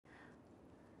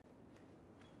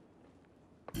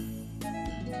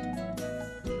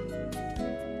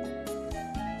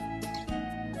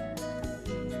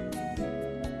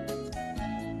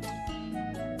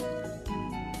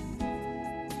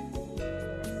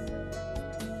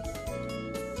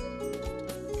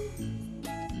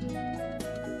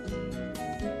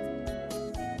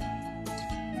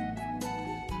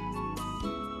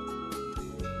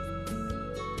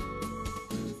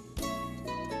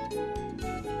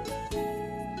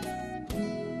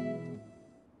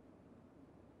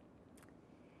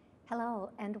Hello,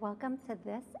 and welcome to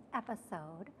this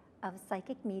episode of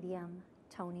Psychic Medium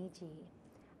Toni G.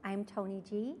 I'm Toni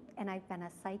G, and I've been a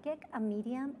psychic, a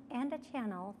medium, and a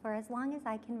channel for as long as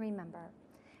I can remember.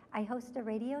 I host a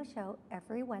radio show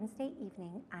every Wednesday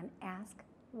evening on Ask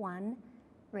One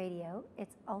Radio.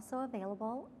 It's also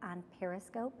available on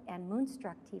Periscope and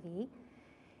Moonstruck TV.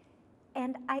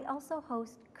 And I also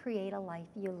host Create a Life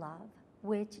You Love,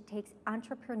 which takes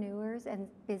entrepreneurs and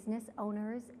business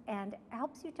owners and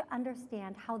helps you to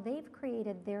understand how they've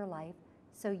created their life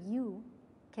so you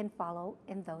can follow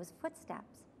in those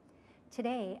footsteps.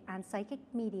 Today on Psychic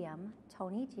Medium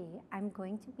Toni G, I'm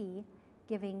going to be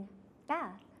giving Beth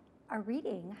a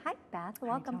reading. Hi, Beth.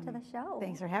 Welcome to the show.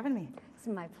 Thanks for having me. It's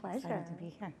my pleasure. Excited to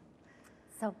be here.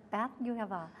 So, Beth, you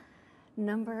have a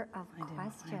number of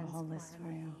questions. I have a whole list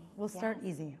for you. We'll Yes. start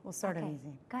easy. We'll start it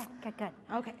easy. Good.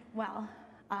 Okay, well,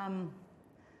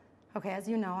 as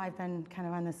you know, I've been kind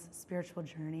of on this spiritual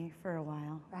journey for a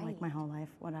while, like my whole life,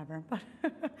 whatever. But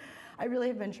I really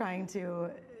have been trying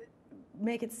to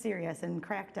make it serious and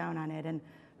crack down on it. And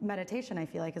meditation, I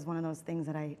feel like, is one of those things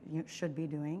that I should be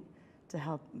doing to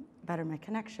help better my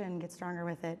connection, get stronger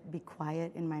with it, be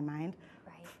quiet in my mind.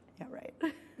 Right. Yeah,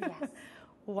 right. Yes.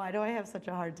 Why do I have such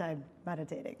a hard time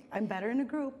meditating? I'm better in a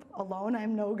group. Alone,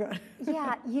 I'm no good.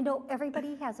 Yeah,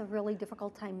 everybody has a really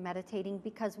difficult time meditating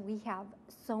because we have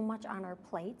so much on our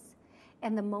plates.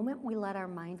 And the moment we let our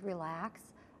mind relax,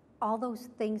 all those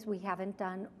things we haven't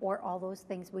done or all those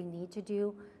things we need to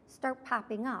do start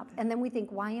popping up. And then we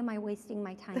think, why am I wasting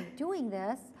my time doing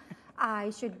this?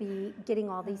 I should be getting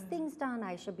all these things done.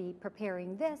 I should be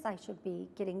preparing this. I should be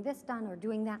getting this done or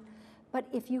doing that. But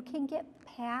if you can get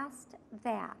past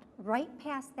that, right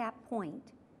past that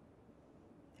point,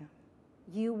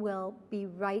 you will be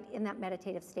right in that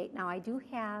meditative state. Now, I do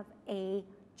have a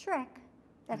trick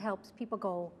that helps people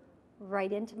go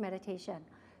right into meditation.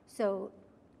 So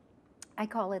I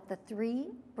call it the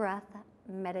 3-breath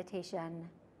meditation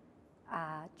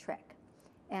trick.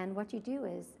 And what you do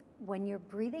is when you're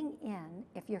breathing in,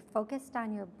 if you're focused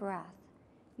on your breath,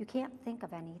 you can't think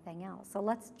of anything else. So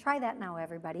let's try that now,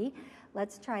 everybody.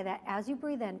 Let's try that. As you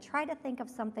breathe in, try to think of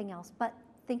something else, but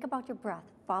think about your breath.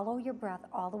 Follow your breath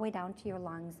all the way down to your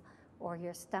lungs or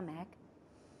your stomach.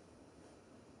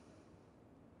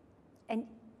 And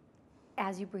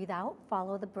as you breathe out,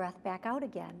 follow the breath back out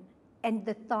again. And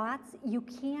the thoughts, you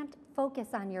can't focus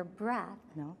on your breath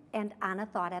and on a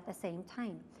thought at the same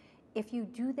time. If you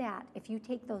do that, if you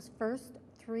take those first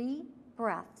 3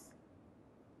 breaths,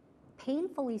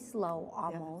 painfully slow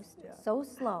almost, so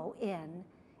slow in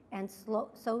and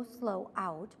so slow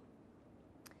out,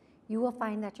 you will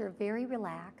find that you're very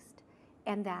relaxed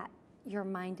and that your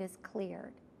mind is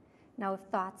cleared. Now, if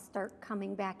thoughts start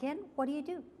coming back in, what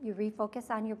do? You refocus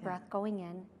on your breath going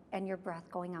in and your breath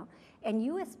going out. And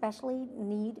you especially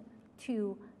need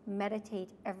to meditate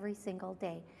every single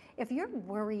day. If you're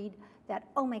worried that,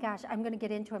 oh my gosh, I'm going to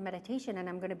get into a meditation and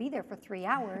I'm going to be there for 3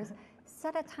 hours,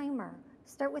 set a timer.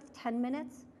 Start with 10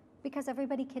 minutes because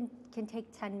everybody can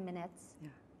take 10 minutes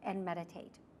and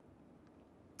meditate.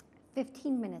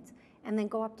 15 minutes and then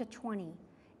go up to 20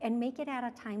 and make it at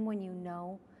a time when you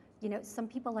know, some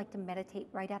people like to meditate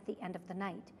right at the end of the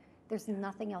night. There's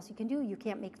nothing else you can do. You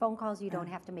can't make phone calls. You don't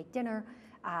have to make dinner.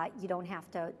 You don't have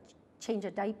to change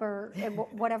a diaper,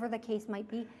 whatever the case might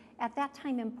be. At that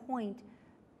time and point,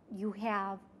 you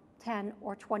have 10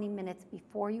 or 20 minutes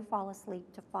before you fall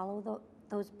asleep to follow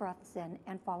those breaths in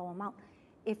and follow them out.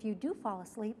 If you do fall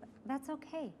asleep, that's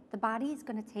okay. The body is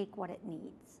going to take what it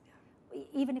needs.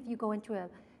 Even if you go into a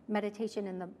meditation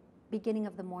in the beginning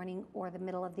of the morning or the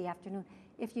middle of the afternoon,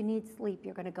 if you need sleep,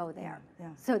 you're going to go there.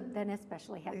 So then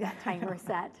especially have that timer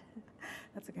set.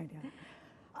 That's a good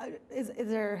idea. Is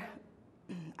there,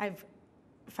 I've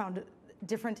found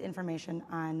different information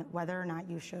on whether or not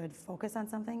you should focus on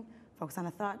something, focus on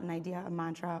a thought, an idea, a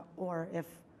mantra, or if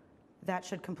that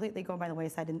should completely go by the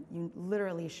wayside and you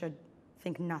literally should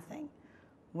think nothing.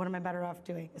 What am I better off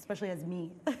doing, especially as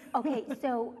me? Okay,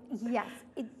 so yes,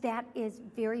 that is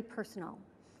very personal.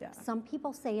 Some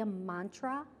people say a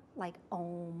mantra like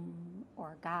Om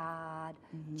or God,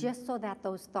 just so that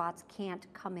those thoughts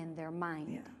can't come in their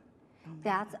mind.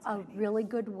 That's a really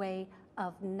good way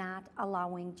of not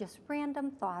allowing just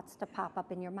random thoughts to pop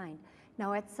up in your mind.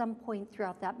 Now, at some point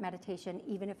throughout that meditation,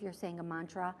 even if you're saying a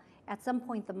mantra, at some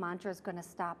point the mantra is going to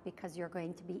stop because you're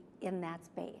going to be in that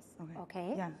space,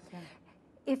 okay? Yeah.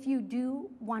 If you do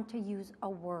want to use a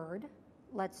word,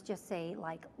 let's just say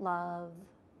like love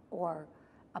or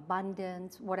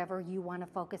abundance, whatever you want to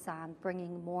focus on,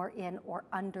 bringing more in or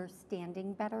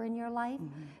understanding better in your life,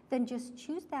 then just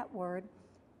choose that word,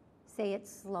 say it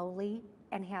slowly,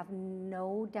 and have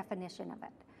no definition of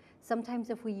it. Sometimes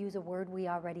if we use a word we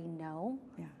already know,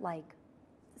 like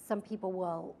some people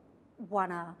will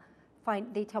want to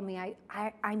they tell me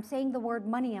I'm saying the word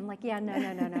money. I'm like, yeah, no.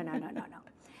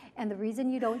 And the reason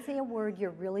you don't say a word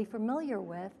you're really familiar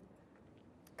with,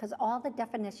 because all the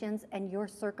definitions and your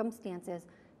circumstances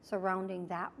surrounding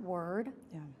that word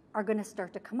are going to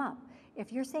start to come up.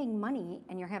 If you're saying money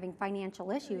and you're having financial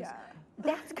issues,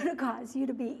 that's going to cause you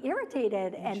to be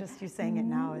irritated. And just you saying it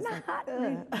now is like,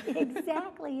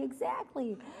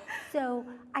 exactly. So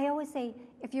I always say,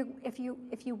 if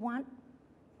you want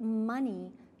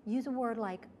money, use a word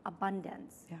like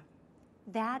abundance.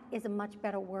 That is a much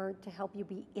better word to help you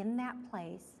be in that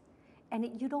place. And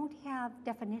you don't have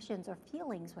definitions or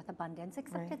feelings with abundance,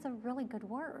 except it's a really good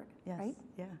word, right?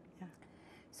 Yeah.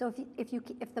 So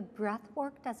if the breath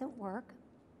work doesn't work,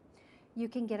 you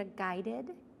can get a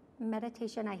guided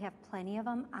meditation. I have plenty of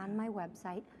them on my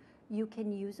website. You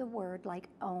can use a word like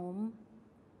Om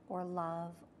or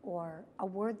love, or a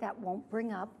word that won't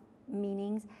bring up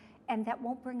meanings and that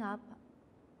won't bring up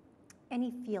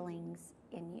any feelings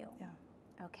in you.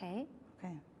 Okay?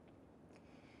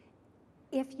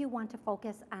 If you want to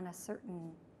focus on a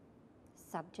certain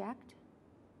subject,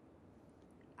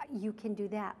 you can do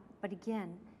that. But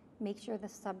again, make sure the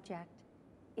subject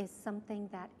is something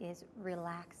that is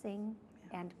relaxing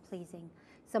and pleasing.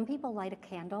 Some people light a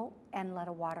candle and let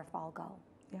a waterfall go.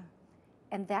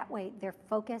 And that way they're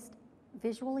focused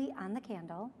visually on the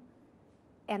candle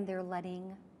and they're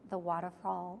letting the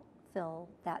waterfall fill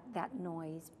that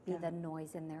noise, be the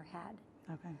noise in their head.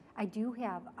 I do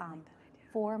have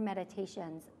 4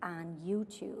 meditations on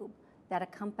YouTube that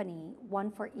accompany,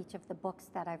 one for each of the books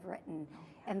that I've written.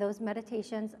 And those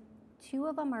meditations, 2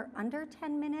 of them are under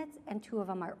 10 minutes and 2 of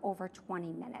them are over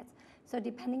 20 minutes. So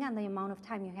depending on the amount of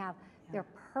time you have, they're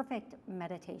perfect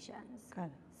meditations.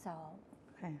 So.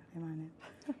 Okay, I'm on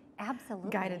it.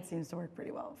 Absolutely. Guided seems to work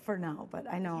pretty well for now, but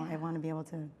I know I want to be able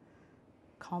to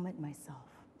calm it myself.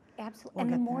 Absolutely.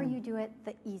 And the more you do it,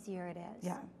 the easier it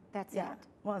is. That's it.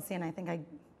 Well, see, and I think I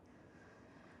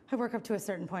work up to a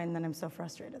certain point and then I'm so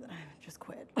frustrated that I just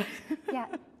quit.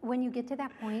 When you get to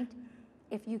that point,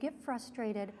 if you get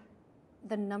frustrated,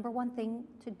 the number one thing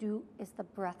to do is the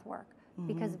breath work,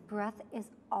 because breath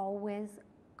is always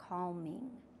calming.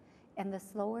 And the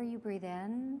slower you breathe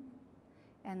in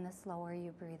and the slower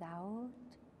you breathe out,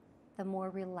 the more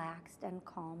relaxed and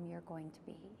calm you're going to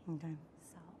be.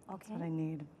 So, That's what I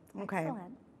need.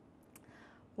 Excellent.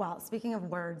 Well, speaking of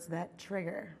words that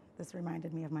trigger, this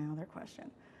reminded me of my other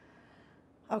question.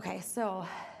 Okay, so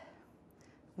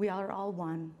we are all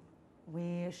one.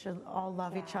 We should all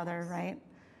love each other, right?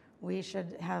 We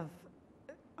should have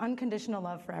unconditional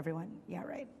love for everyone. Yeah,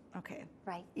 right. Okay.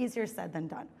 Right. Easier said than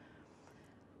done.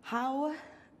 How,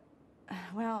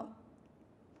 well,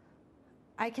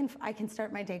 I can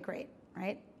start my day great,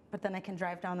 right? But then I can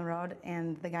drive down the road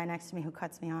and the guy next to me who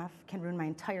cuts me off can ruin my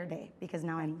entire day because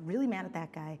now I'm really mad at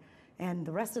that guy and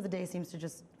the rest of the day seems to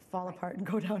just fall apart and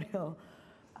go downhill.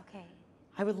 Okay.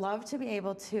 I would love to be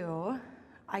able to,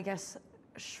 I guess,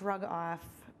 shrug off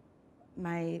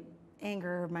my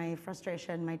anger, my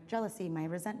frustration, my jealousy, my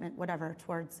resentment, whatever,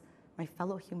 towards my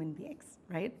fellow human beings,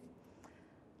 right?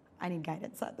 I need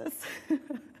guidance on this.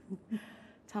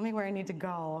 Tell me where I need to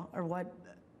go or what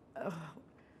I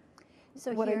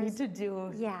need to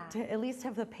do to at least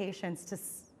have the patience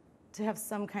to have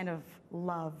some kind of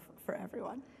love for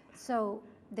everyone. So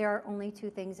there are only 2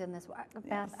 things in this.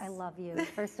 Beth, I love you.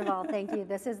 First of all, thank you.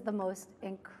 This is the most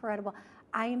incredible.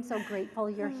 I am so grateful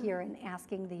you're here and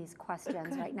asking these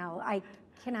questions right now. I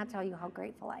cannot tell you how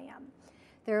grateful I am.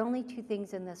 There are only 2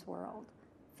 things in this world,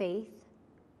 faith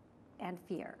and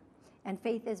fear. And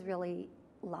faith is really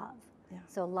love.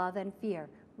 So love and fear.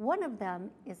 One of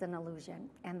them is an illusion,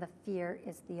 and the fear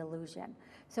is the illusion.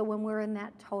 So when we're in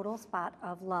that total spot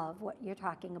of love, what you're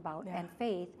talking about, and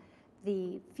faith,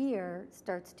 the fear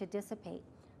starts to dissipate.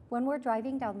 When we're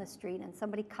driving down the street and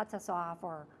somebody cuts us off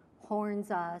or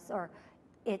horns us, or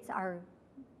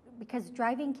because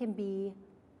driving can be,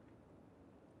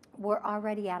 we're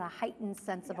already at a heightened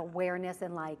sense of awareness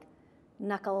and like,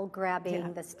 knuckle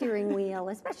grabbing the steering wheel,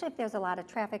 especially if there's a lot of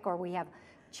traffic or we have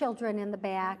children in the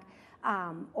back,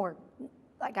 or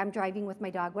like I'm driving with my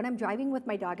dog. When I'm driving with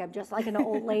my dog, I'm just like an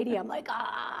old lady. I'm like,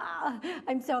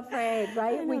 I'm so afraid,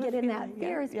 right? We get in that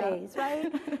fear space,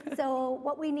 right? So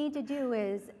what we need to do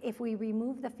is, if we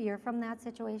remove the fear from that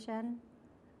situation,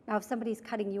 now if somebody's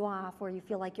cutting you off or you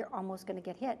feel like you're almost going to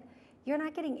get hit, you're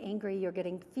not getting angry, you're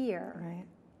getting fear. Right.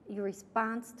 Your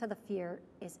response to the fear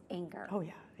is anger. Oh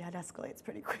yeah, it escalates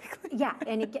pretty quickly. Yeah,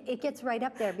 and it gets right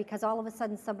up there because all of a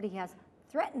sudden somebody has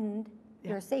threatened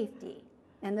your safety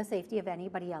and the safety of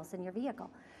anybody else in your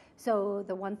vehicle. So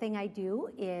the one thing I do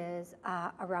is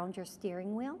around your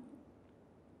steering wheel,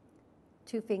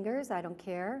 2 fingers, I don't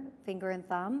care, finger and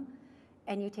thumb,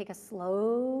 and you take a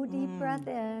slow, deep breath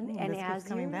in, and as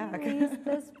you release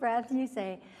this breath, you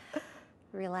say,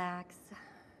 relax,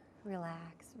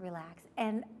 relax, relax.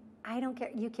 And I don't care,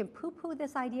 you can poo-poo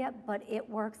this idea, but it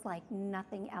works like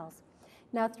nothing else.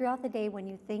 Now, throughout the day, when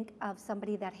you think of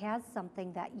somebody that has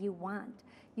something that you want,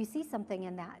 you see something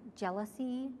in that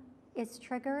jealousy is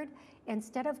triggered,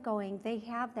 instead of going, they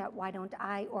have that, why don't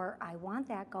I, or I want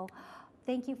that, go,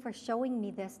 thank you for showing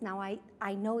me this. Now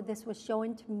I know this was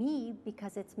shown to me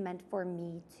because it's meant for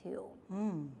me too.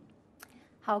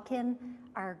 How can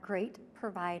our great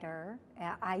provider,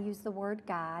 I use the word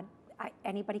God,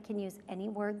 anybody can use any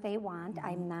word they want.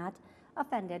 I'm not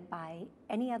offended by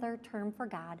any other term for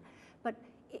God, but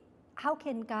how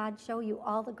can God show you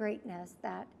all the greatness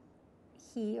that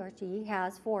he or she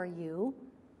has for you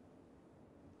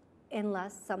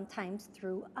unless sometimes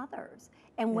through others?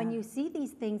 And when you see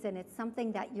these things and it's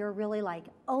something that you're really like,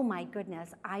 oh my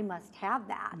goodness, I must have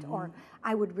that, or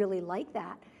I would really like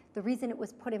that, the reason it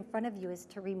was put in front of you is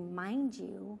to remind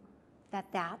you that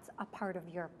that's a part of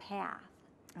your path.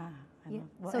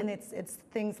 Well, and it's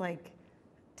things like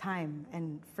time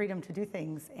and freedom to do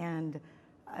things, and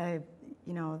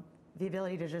the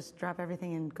ability to just drop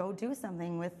everything and go do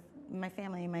something with my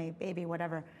family, my baby,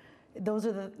 whatever. Those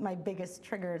are my biggest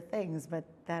trigger things, but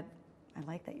I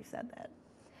like that you said that.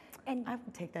 And I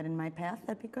would take that in my path.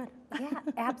 That'd be good. Yeah,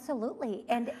 absolutely.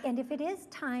 And if it is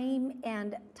time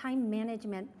and time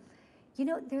management,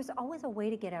 there's always a way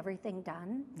to get everything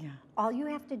done. Yeah. All you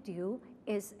have to do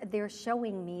is, they're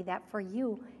showing me that for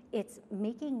you, it's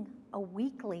making a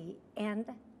weekly and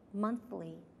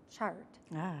monthly chart.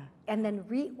 And then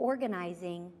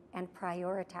reorganizing and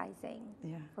prioritizing.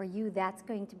 Yeah. For you, that's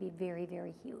going to be very,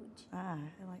 very huge.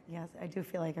 Yes, I do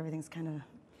feel like everything's kind of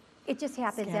it just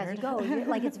happens scattered. As you go.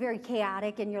 Like it's very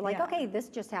chaotic, and you're like, okay, this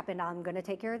just happened. I'm going to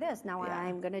take care of this. Now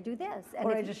I'm going to do this. And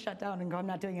or I just shut down and go, I'm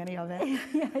not doing any of it.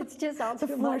 Yeah, it's just all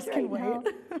too much right now.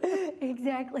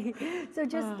 Exactly. So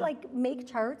just like make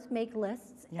charts, make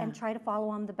lists, and try to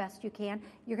follow them the best you can.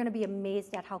 You're going to be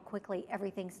amazed at how quickly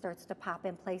everything starts to pop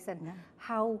in place, and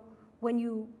how when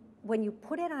you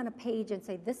put it on a page and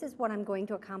say, this is what I'm going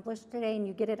to accomplish today, and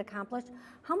you get it accomplished,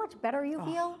 how much better you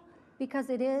feel, because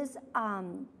it is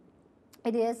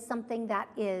something that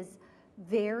is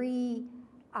very,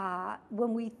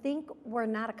 when we think we're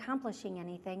not accomplishing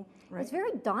anything, it's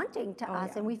very daunting to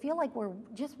us, and we feel like we're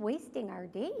just wasting our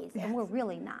days, and we're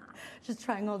really not. Just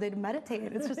trying all day to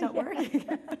meditate, it's just not working.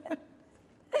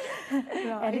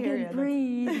 No, and again,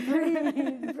 breathe,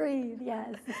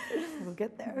 yes. We'll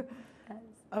get there. Yes.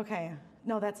 Okay,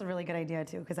 no, that's a really good idea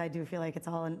too, because I do feel like it's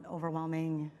all in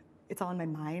my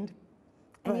mind.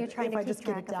 And you're trying to keep if I just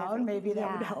get it track of down, maybe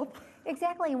that would help.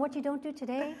 Exactly, and what you don't do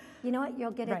today, you know what,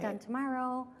 you'll get it done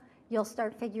tomorrow. You'll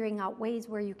start figuring out ways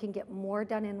where you can get more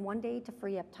done in one day to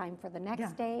free up time for the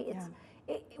next day.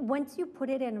 Once you put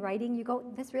it in writing, you go,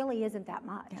 this really isn't that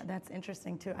much. Yeah, that's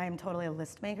interesting too. I am totally a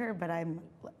list maker, but I'm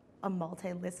a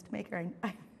multi-list maker.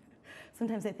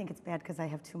 Sometimes I think it's bad because I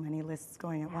have too many lists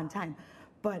going at one time.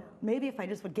 But maybe if I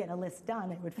just would get a list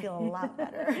done, it would feel a lot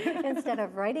better. Instead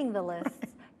of writing the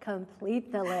lists,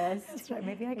 complete the list. That's right.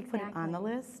 Maybe I could put it on the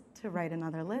list to write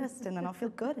another list, and then I'll feel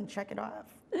good and check it off.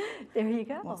 There you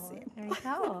go. We'll see. There you go.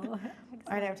 All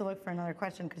right, I have to look for another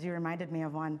question because you reminded me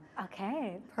of one.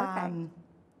 Okay, perfect.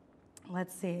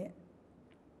 Let's see.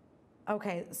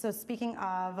 Okay, so speaking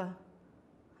of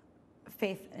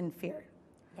faith and fear.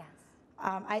 Yes.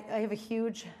 I have a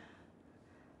huge,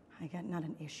 I got not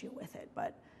an issue with it,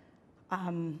 but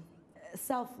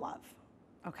self-love,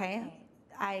 okay?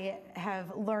 I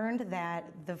have learned that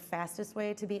the fastest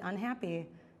way to be unhappy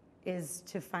is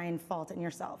to find fault in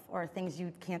yourself or things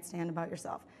you can't stand about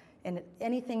yourself, and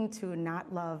anything to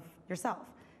not love yourself,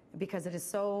 because it is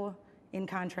so in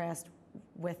contrast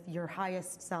with your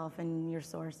highest self and your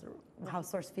source, how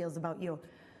source feels about you.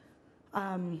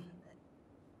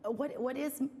 What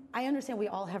is I understand we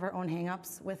all have our own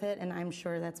hang-ups with it, and I'm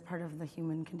sure that's part of the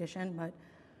human condition, but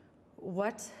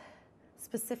what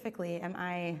specifically am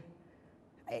I,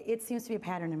 it seems to be a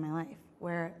pattern in my life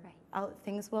where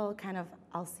things will kind of,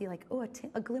 I'll see like, oh,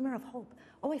 a glimmer of hope.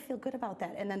 Oh, I feel good about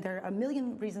that. And then there are a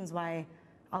million reasons why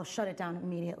I'll shut it down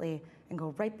immediately and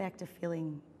go right back to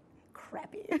feeling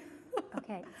crappy.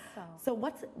 Okay, So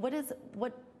what's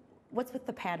with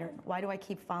the pattern? Why do I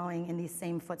keep following in these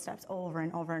same footsteps over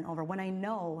and over and over when I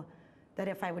know that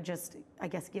if I would just, I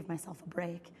guess, give myself a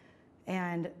break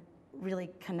and really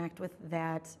connect with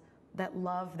that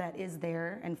love that is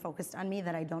there and focused on me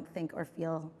that I don't think or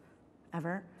feel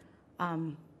ever, how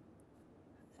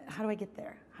do I get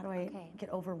there? How do I get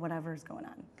over whatever's going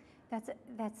on?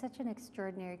 That's such an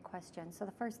extraordinary question. So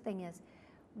the first thing is,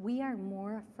 we are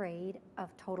more afraid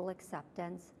of total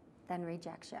acceptance than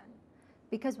rejection.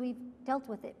 Because we've dealt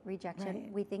with it,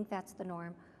 rejection, we think that's the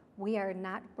norm. We are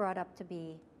not brought up to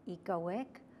be egoic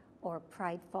or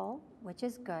prideful, which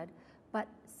is good, but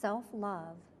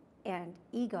self-love and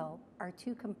ego are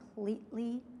two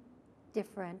completely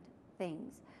different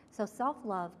things. So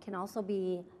self-love can also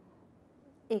be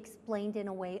explained in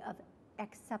a way of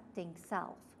accepting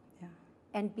self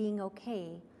and being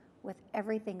okay with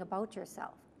everything about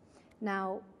yourself.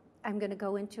 Now, I'm going to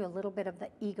go into a little bit of the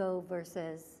ego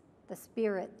versus the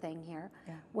spirit thing here.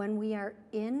 When we are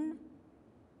in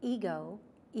ego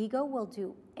will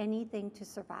do anything to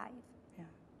survive.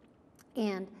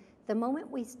 And the moment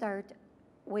we start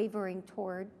wavering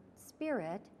toward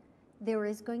spirit, there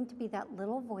is going to be that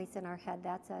little voice in our head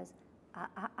that says,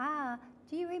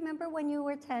 do you remember when you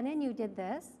were 10 and you did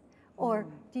this? Or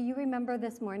do you remember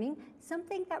this morning?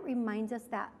 Something that reminds us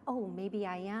that, oh, maybe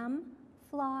I am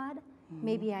flawed.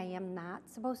 Maybe I am not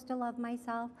supposed to love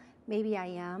myself. Maybe I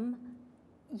am,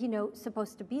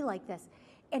 supposed to be like this.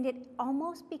 And it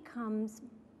almost becomes,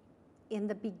 in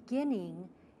the beginning,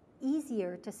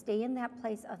 easier to stay in that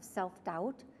place of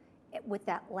self-doubt with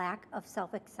that lack of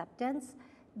self-acceptance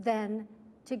than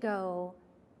to go,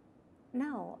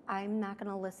 no, I'm not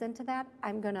going to listen to that.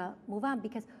 I'm going to move on,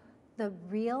 because the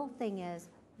real thing is,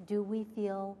 do we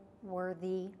feel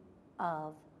worthy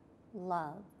of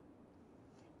love?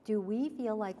 Do we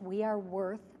feel like we are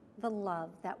worth the love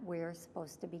that we're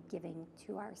supposed to be giving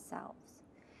to ourselves?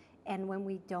 And when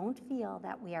we don't feel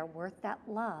that we are worth that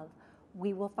love,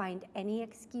 we will find any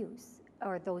excuse,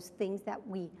 or those things that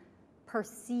we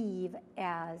perceive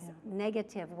as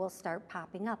negative will start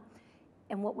popping up.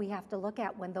 And what we have to look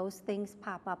at when those things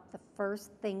pop up, the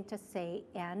first thing to say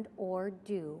and or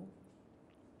do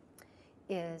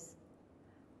is,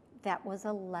 that was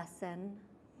a lesson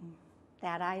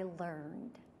that I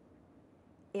learned.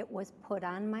 It was put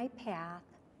on my path.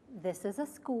 This is a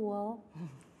school.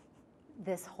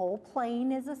 This whole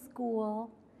plane is a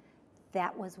school.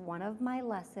 That was one of my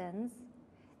lessons.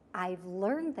 I've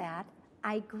learned that.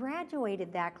 I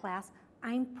graduated that class.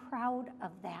 I'm proud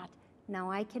of that. Now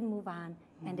I can move on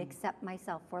and accept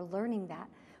myself for learning that.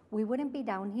 We wouldn't be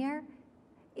down here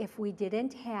if we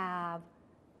didn't have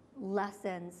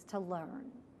lessons to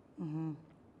learn.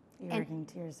 You're bringing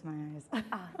tears to my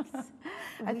eyes.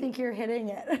 I think you're hitting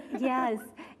it. Yes,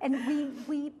 and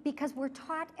we because we're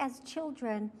taught as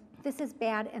children, this is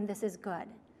bad and this is good.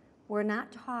 We're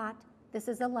not taught, this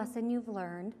is a lesson you've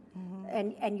learned,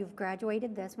 and you've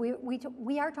graduated this.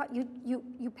 We are taught,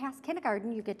 you pass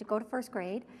kindergarten, you get to go to first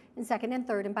grade, and second and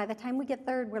third, and by the time we get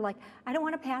third, we're like, I don't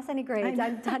want to pass any grades,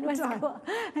 I'm done with school.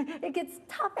 It gets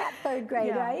tough at third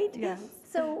grade, right? Yes.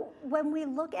 So when we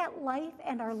look at life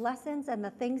and our lessons and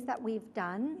the things that we've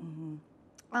done,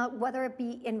 whether it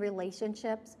be in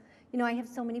relationships, I have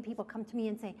so many people come to me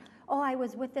and say, oh, I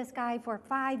was with this guy for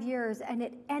 5 years and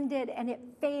it ended and it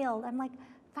failed. I'm like,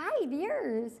 5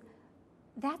 years?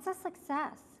 That's a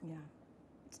success.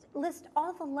 List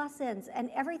all the lessons and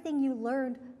everything you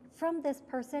learned from this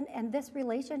person and this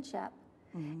relationship.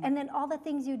 And then all the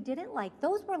things you didn't like,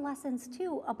 those were lessons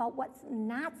too about what's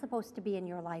not supposed to be in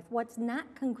your life, what's not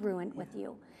congruent with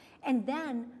you. And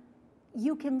then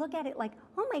you can look at it like,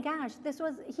 oh my gosh,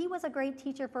 he was a great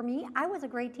teacher for me, I was a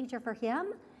great teacher for him,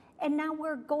 and now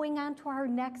we're going on to our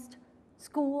next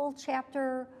school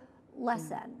chapter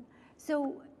lesson.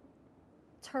 So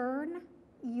turn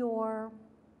your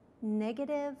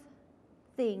negative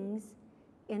things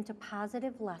into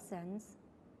positive lessons,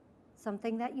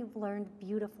 something that you've learned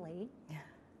beautifully,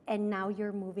 and now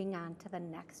you're moving on to the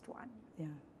next one.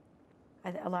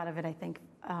 A lot of it, I think,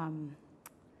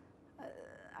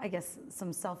 I guess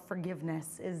some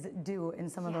self-forgiveness is due in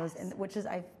some of those, which is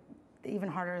even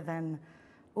harder than,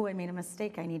 oh, I made a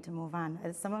mistake, I need to move on.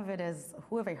 Some of it is,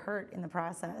 who have I hurt in the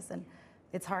process? And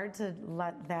It's hard to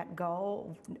let that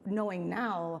go, knowing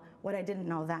now what I didn't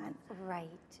know then. Right,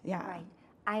 Yeah. right.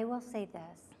 I will say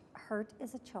this, hurt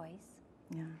is a choice.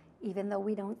 Yeah. Even though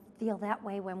we don't feel that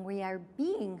way when we are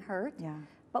being hurt, Yeah.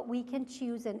 but we can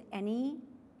choose in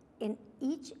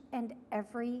each and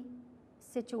every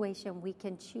situation, we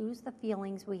can choose the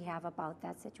feelings we have about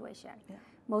that situation. Yeah.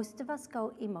 Most of us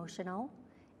go emotional,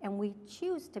 and we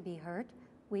choose to be hurt,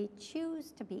 we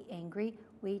choose to be angry,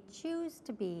 we choose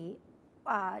to be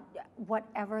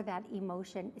whatever that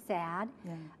emotion, sad.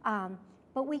 Yeah.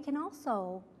 But we can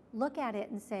also look at it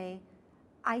and say,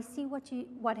 I see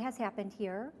what has happened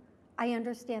here. I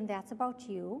understand that's about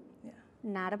you, Yeah.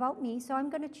 not about me, so I'm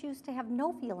going to choose to have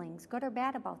no feelings, good or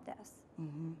bad, about this.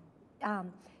 Mm-hmm.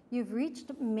 You've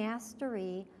reached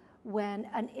mastery when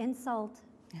an insult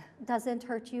doesn't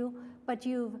hurt you, but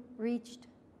you've reached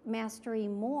mastery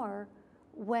more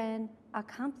when a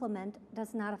compliment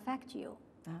does not affect you.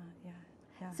 Yeah.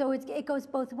 Yeah. So it goes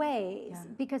both ways, Yeah.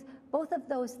 because both of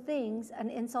those things, an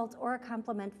insult or a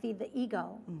compliment, feed the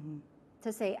ego Mm-hmm.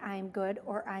 to say I'm good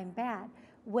or I'm bad.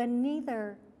 When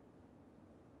neither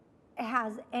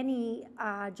has any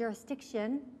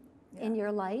jurisdiction in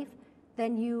your life,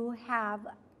 then you have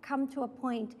come to a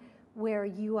point where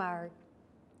you are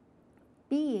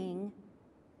being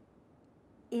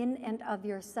in and of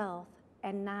yourself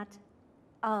and not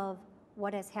of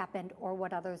what has happened or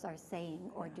what others are saying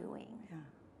or doing.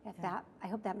 Yeah. I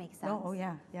hope that makes sense. Oh,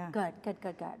 yeah. Good.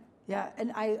 Yeah,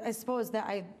 and I suppose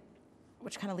that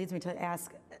which kind of leads me to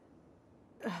ask,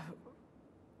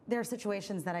 there are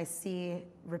situations that I see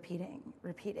repeating,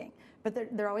 but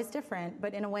they're always different,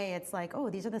 but in a way it's like, oh,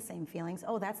 these are the same feelings,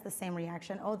 oh, that's the same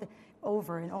reaction,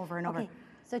 over and over and over. Okay,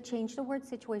 so change the word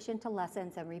situation to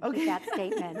lessons and repeat that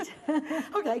statement.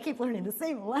 Okay, I keep learning the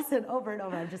same lesson over and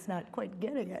over, I'm just not quite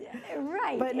getting it.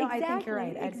 Right, But no, exactly, I think you're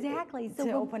right. Exactly. So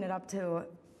to open it up to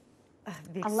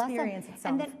the experience itself.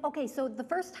 And then, okay, so the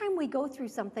first time we go through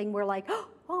something, we're like,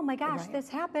 oh my gosh, this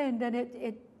happened, and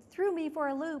it threw me for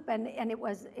a loop, and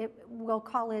we'll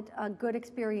call it a good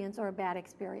experience or a bad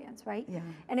experience, right? Yeah.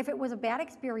 And if it was a bad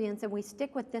experience and we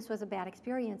stick with this was a bad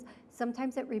experience,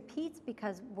 sometimes it repeats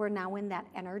because we're now in that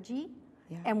energy.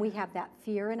 Yeah. And we have that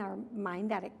fear in our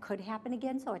mind that it could happen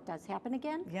again, so it does happen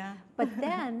again. Yeah. But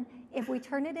then, if we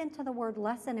turn it into the word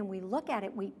lesson and we look at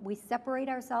it, we separate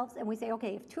ourselves and we say,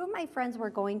 okay, if two of my friends were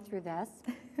going through this,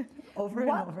 over and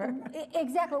over.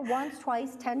 Exactly, once,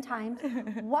 twice, 10 times,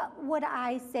 what would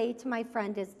I say to my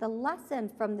friend is the lesson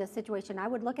from this situation? I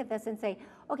would look at this and say,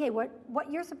 okay, what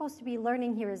you're supposed to be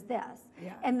learning here is this.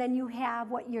 Yeah. And then you have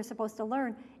what you're supposed to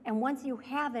learn. And once you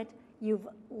have it, you've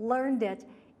learned it,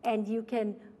 and you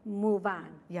can move on.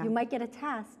 Yeah. You might get a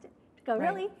test. Go,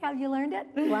 really? Have you learned it?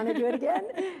 You want to do it again?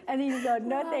 And then you go,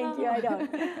 no, thank you, I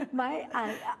don't.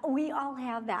 We all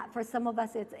have that. For some of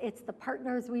us, it's the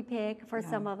partners we pick. For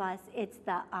some of us, it's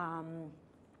the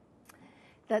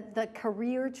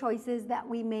career choices that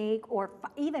we make, or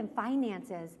even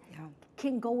finances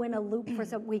can go in a loop. For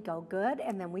some, we go good,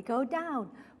 and then we go down.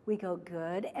 We go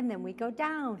good, and then we go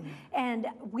down. And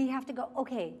we have to go,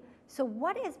 okay, so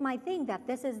what is my thing that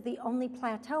this is the only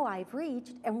plateau I've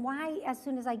reached, and why as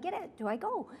soon as I get it do I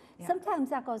go? Sometimes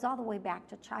that goes all the way back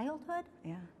to childhood.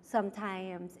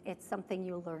 Sometimes it's something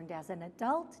you learned as an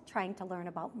adult, trying to learn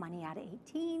about money at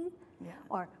 18,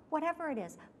 or whatever it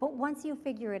is. But once you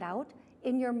figure it out,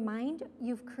 in your mind,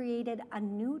 you've created a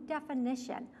new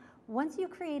definition. Once you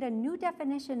create a new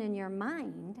definition in your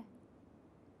mind,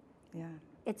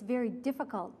 it's very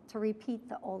difficult to repeat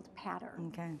the old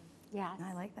pattern. Okay. Yes.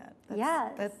 I like that.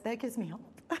 That gives me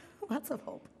hope. Lots of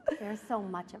hope. There's so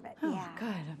much of it. Oh,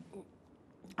 good.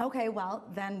 Okay, well,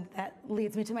 then that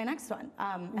leads me to my next one.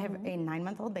 I have a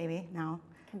 9-month-old baby now.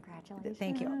 Congratulations.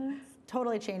 Thank you.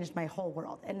 Totally changed my whole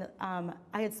world. And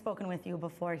I had spoken with you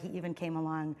before he even came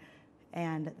along,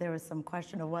 and there was some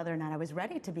question of whether or not I was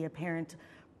ready to be a parent,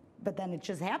 but then it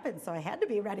just happened, so I had to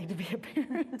be ready to be a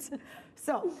parent.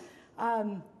 So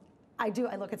I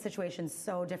look at situations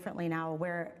so differently now,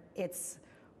 where it's,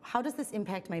 how does this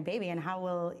impact my baby, and how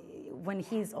will, when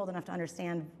he's old enough to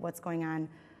understand what's going on,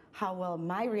 how will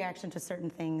my reaction to certain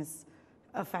things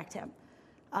affect him?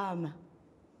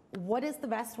 What is the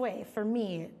best way for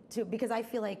me to, because I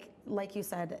feel like you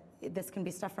said, this can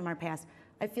be stuff from our past.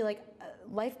 I feel like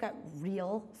life got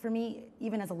real for me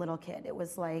even as a little kid. It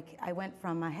was like I went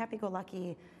from a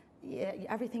happy-go-lucky,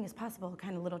 everything is possible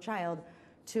kind of little child,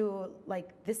 to like,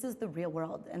 this is the real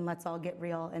world, and let's all get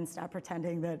real and stop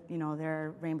pretending that, there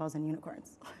are rainbows and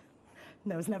unicorns.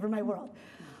 That was never my world.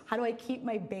 How do I keep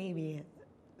my baby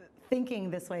thinking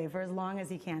this way for as long as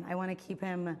he can? I want to keep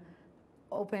him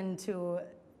open to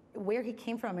where he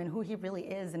came from and who he really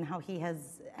is and how he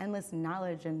has endless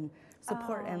knowledge and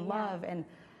support and yeah. love. And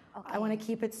I want to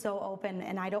keep it so open,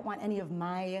 and I don't want any of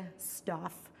my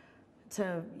stuff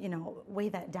to, you know, weigh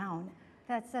that down.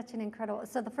 That's such an incredible,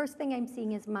 so the first thing I'm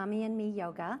seeing is Mommy and Me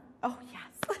Yoga. Oh,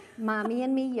 yes. Mommy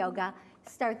and Me Yoga.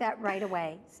 Start that right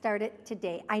away. Start it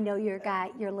today. I know your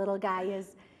little guy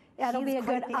is, that'll be a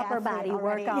good upper body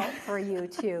workout for you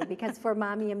too, because for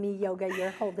Mommy and Me Yoga,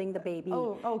 you're holding the baby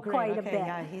great. quite a bit.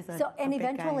 Yeah, he's and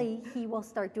eventually he will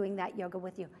start doing that yoga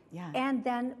with you. Yeah. And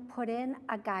then put in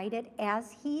a guided,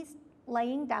 as he's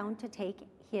laying down to take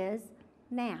his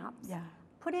naps,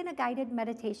 put in a guided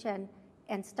meditation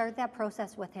and start that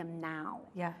process with him now.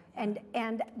 Yeah. And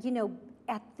you know,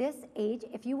 at this age,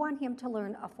 if you want him to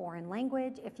learn a foreign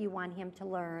language, if you want him to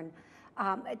learn,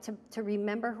 to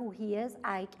remember who he is,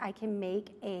 I can make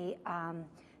a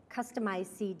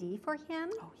customized CD for him,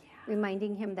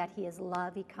 reminding him that he is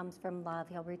love, he comes from love,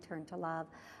 he'll return to love,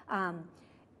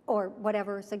 or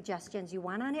whatever suggestions you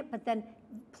want on it, but then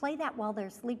play that while they're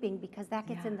sleeping, because that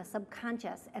gets in the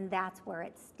subconscious, and that's where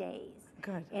it stays.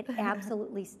 Good. It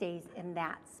absolutely stays in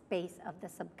that space of the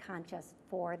subconscious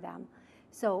for them.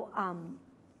 So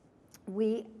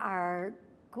we are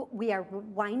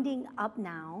winding up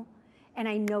now, and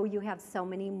I know you have so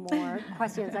many more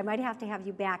questions. I might have to have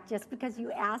you back just because you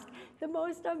ask the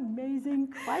most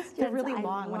amazing questions. They're really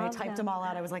long. When I typed them all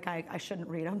out, I was like, I shouldn't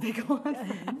read them. They go on.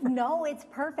 No, it's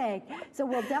perfect. So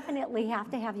we'll definitely have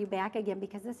to have you back again,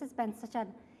 because this has been such an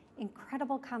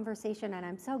incredible conversation, and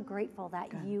I'm so grateful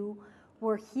that you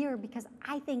were here, because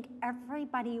I think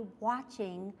everybody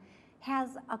watching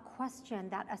has a question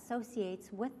that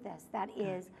associates with this, that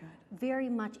is very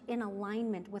much in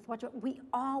alignment with what we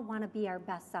all want to be, our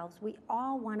best selves. We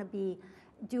all want to be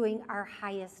doing our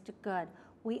highest good.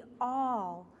 We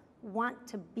all want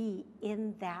to be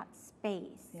in that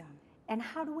space. Yeah. And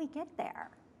how do we get there?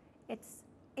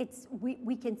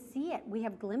 We can see it. We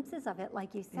have glimpses of it,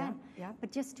 like you said. Yeah.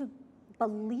 But just to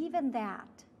believe in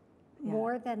that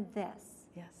more than this.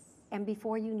 Yes. And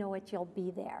before you know it, you'll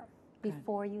be there.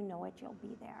 Before you know it, you'll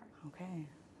be there. Okay.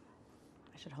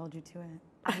 I should hold you to it.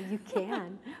 You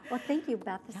can. Well, thank you,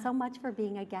 Beth, so much for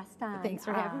being a guest on Thanks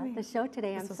for having me. The show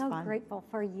today. This I'm was so fun. grateful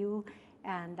for you,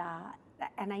 and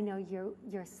I know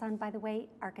your son, by the way,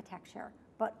 architecture.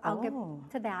 But I'll get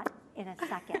to that in a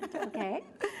second, okay?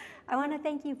 I want to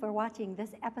thank you for watching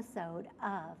this episode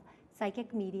of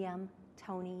Psychic Medium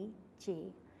Toni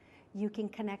G. You can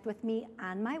connect with me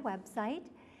on my website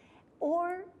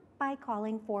or by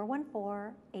calling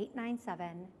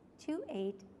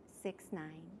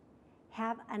 414-897-2869.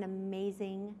 Have an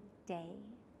amazing day.